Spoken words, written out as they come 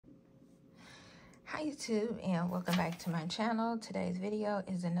Hi YouTube, and welcome back to my channel. Today's video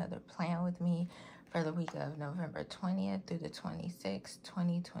is another plan with me for the week of November 20th through the 26th,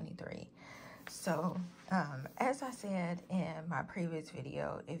 2023. So as I said in my previous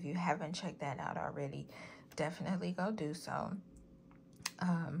video, if you haven't checked that out already, definitely go do so.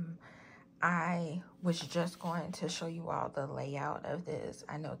 I was just going to show you all the layout of this.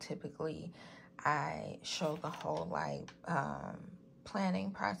 I know typically I show the whole planning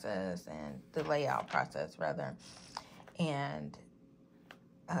process and the layout process rather, and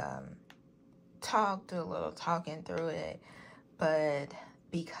do a little talking through it, but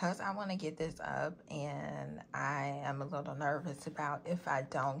because I want to get this up and I am a little nervous about if I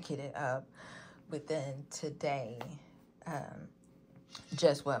don't get it up within today,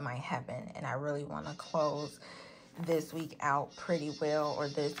 just what might happen, and I really want to close this week out pretty well, or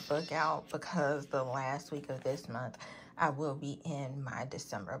this book out, because the last week of this month I will be in my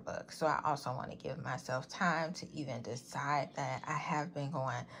December book. So I also want to give myself time to even decide that. I have been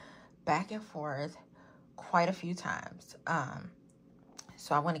going back and forth quite a few times.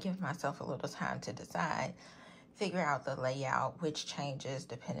 So I want to give myself a little time to decide, figure out the layout, which changes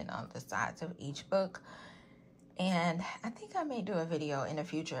depending on the size of each book. And I think I may do a video in the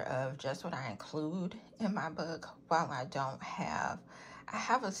future of just what I include in my book. While I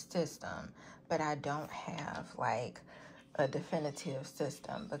have a system, but I don't have like a definitive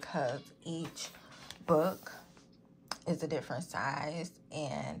system, because each book is a different size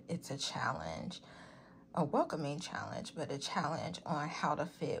and it's a challenge, a welcoming challenge, but a challenge on how to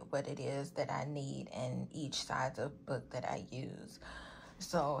fit what it is that I need in each size of book that I use.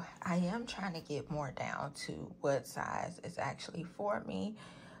 So I am trying to get more down to what size is actually for me,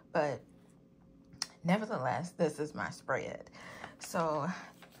 but nevertheless, this is my spread. So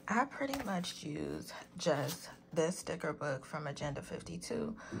I pretty much use just this sticker book from Agenda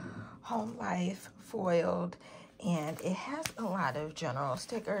 52, Home Life foiled, and it has a lot of general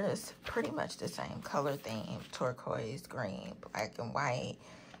stickers, pretty much the same color theme: turquoise, green, black and white,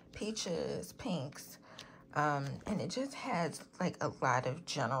 peaches, pinks. And it just has like a lot of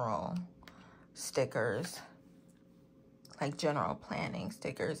general stickers, like general planning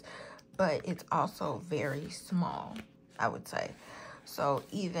stickers, but it's also very small, I would say. So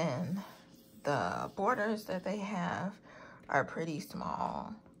even the borders that they have are pretty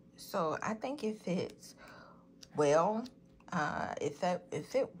small. So I think it fits well. It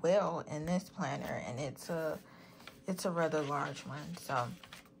fit well in this planner, and it's a rather large one. So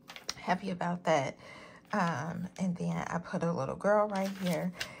happy about that. And then I put a little girl right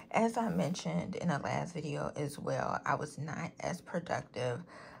here. As I mentioned in the last video as well, I was not as productive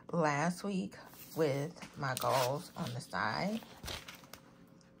last week with my goals on the side.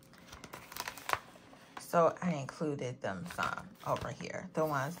 So I included them some over here. The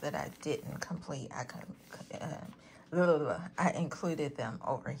ones that I didn't complete, I included them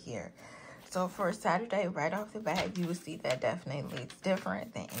over here. So for Saturday, right off the bat, you will see that definitely it's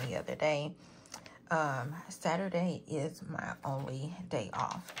different than any other day. Saturday is my only day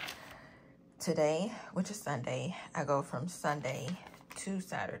off. Today, which is Sunday, I go from Sunday to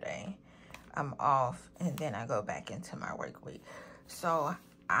Saturday. I'm off, and then I go back into my work week. So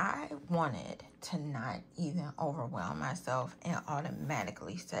I wanted to not even overwhelm myself and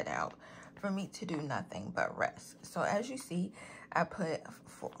automatically set out for me to do nothing but rest. So as you see, I put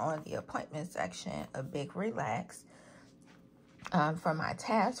on the appointment section a big relax. For my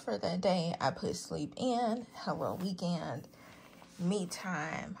task for that day, I put sleep in, hello weekend, me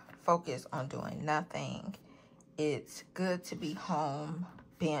time, focus on doing nothing. It's good to be home,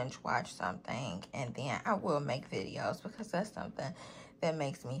 binge watch something, and then I will make videos because that's something that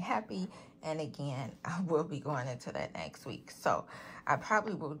makes me happy. And again, I will be going into that next week. So I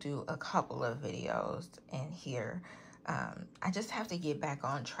probably will do a couple of videos in here. I just have to get back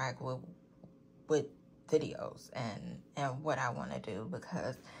on track with videos and what I want to do,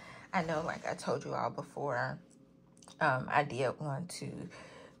 because I know, like I told you all before, I did want to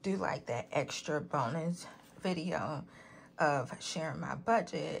do like that extra bonus video of sharing my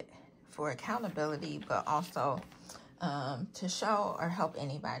budget for accountability, but also to show or help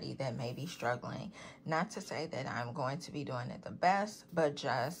anybody that may be struggling. Not to say that I'm going to be doing it the best, but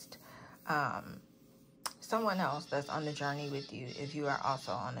just someone else that's on the journey with you if you are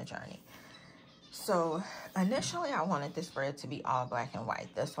also on the journey. So initially I wanted this spread to be all black and white.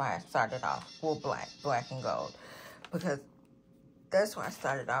 That's why I started off, well, black and gold, because that's why I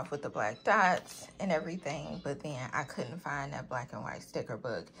started off with the black dots and everything. But then I couldn't find that black and white sticker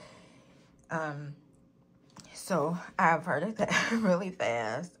book. So I averted that really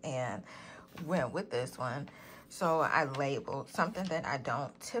fast and went with this one. So I labeled something that I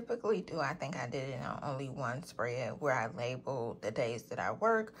don't typically do. I think I did it on only one spread where I labeled the days that I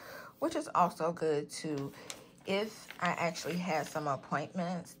work, which is also good too. If I actually had some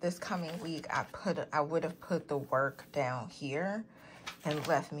appointments this coming week, I would have put the work down here and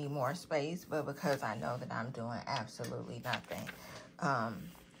left me more space. But because I know that I'm doing absolutely nothing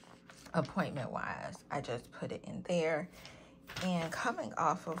appointment-wise, I just put it in there. And coming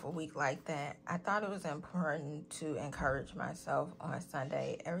off of a week like that, I thought it was important to encourage myself on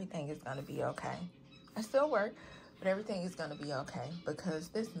Sunday. Everything is going to be okay. I still work, but everything is going to be okay, because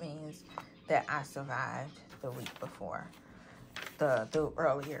this means that I survived the week before, the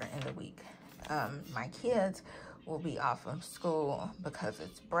earlier in the week. My kids will be off from school because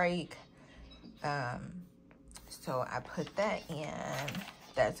it's break. So I put that in.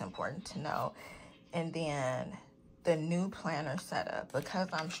 That's important to know. And then the new planner setup, because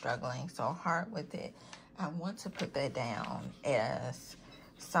I'm struggling so hard with it, I want to put that down as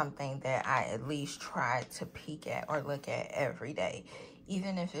something that I at least try to peek at or look at every day,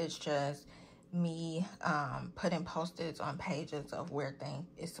 even if it's just me putting post-its on pages of where things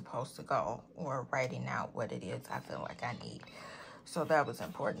is supposed to go, or writing out what it is I feel like I need. So that was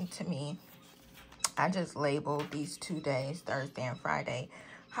important to me. I just labeled these 2 days, Thursday and Friday,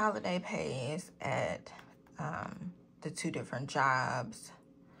 holiday pays at the 2 different jobs.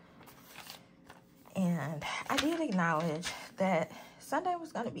 And I did acknowledge that Sunday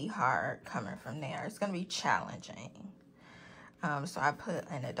was going to be hard coming from there. It's going to be challenging. So I put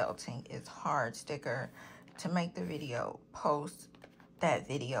an adulting is hard sticker to make the video, post that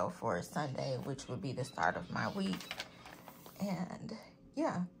video for Sunday, which would be the start of my week. And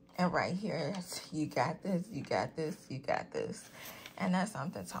yeah, and right here, you got this, you got this, you got this. And that's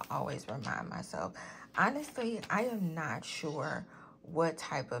something to always remind myself. Honestly, I am not sure what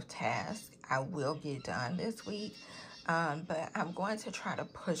type of task I will get done this week, but I'm going to try to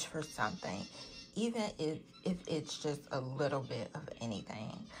push for something, even if it's just a little bit of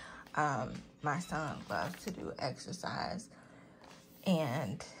anything. My son loves to do exercise,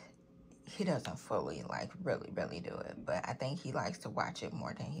 and he doesn't fully really do it, but I think he likes to watch it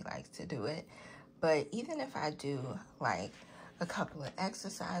more than he likes to do it. But even if I do like a couple of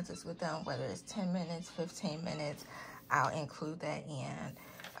exercises with them, whether it's 10 minutes, 15 minutes, I'll include that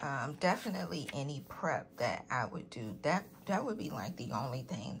in. Definitely any prep that I would do, that would be like the only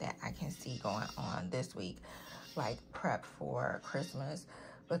thing that I can see going on this week, like prep for Christmas,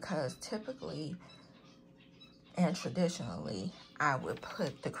 because typically and traditionally I would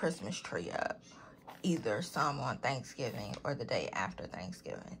put the Christmas tree up either some on Thanksgiving or the day after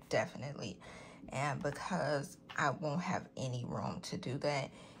Thanksgiving, definitely. And because I won't have any room to do that,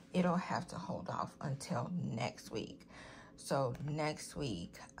 it'll have to hold off until next week. So next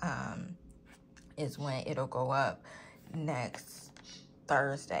week is when it'll go up, next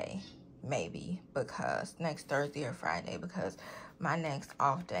Thursday, maybe, because next Thursday or Friday, because my next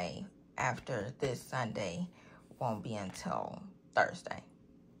off day after this Sunday won't be until Thursday.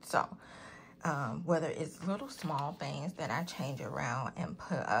 So whether it's little small things that I change around and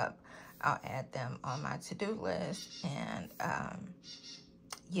put up, I'll add them on my to-do list. And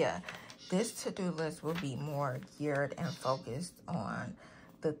yeah, this to-do list will be more geared and focused on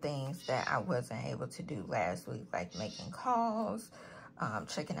the things that I wasn't able to do last week, like making calls,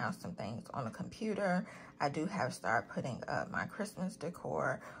 checking out some things on the computer. I do have started putting up my Christmas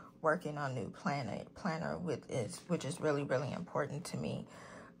decor, working on new planner which is really important to me.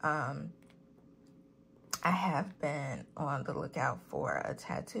 I have been on the lookout for a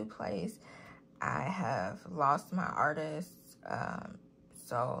tattoo place. I have lost my artist,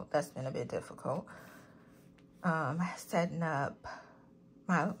 so that's been a bit difficult. Setting up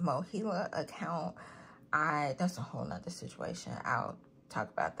my Mohila account, that's a whole nother situation. I'll talk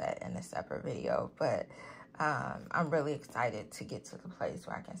about that in a separate video, but I'm really excited to get to the place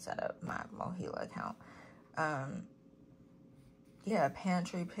where I can set up my Mohila account. Yeah,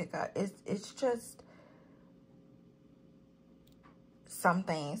 pantry pickup. It's just some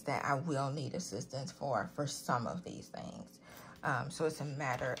things that I will need assistance for some of these things. So it's a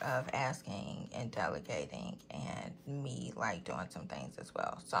matter of asking and delegating, and me like doing some things as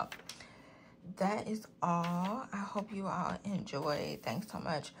well. So that is all. I hope you all enjoyed. Thanks so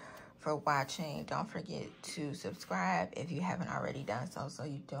much for watching. Don't forget to subscribe if you haven't already done so, so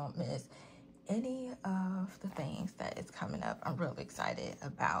you don't miss any of the things that is coming up. I'm really excited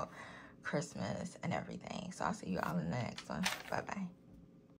about Christmas and everything. So I'll see you all in the next one. Bye-bye.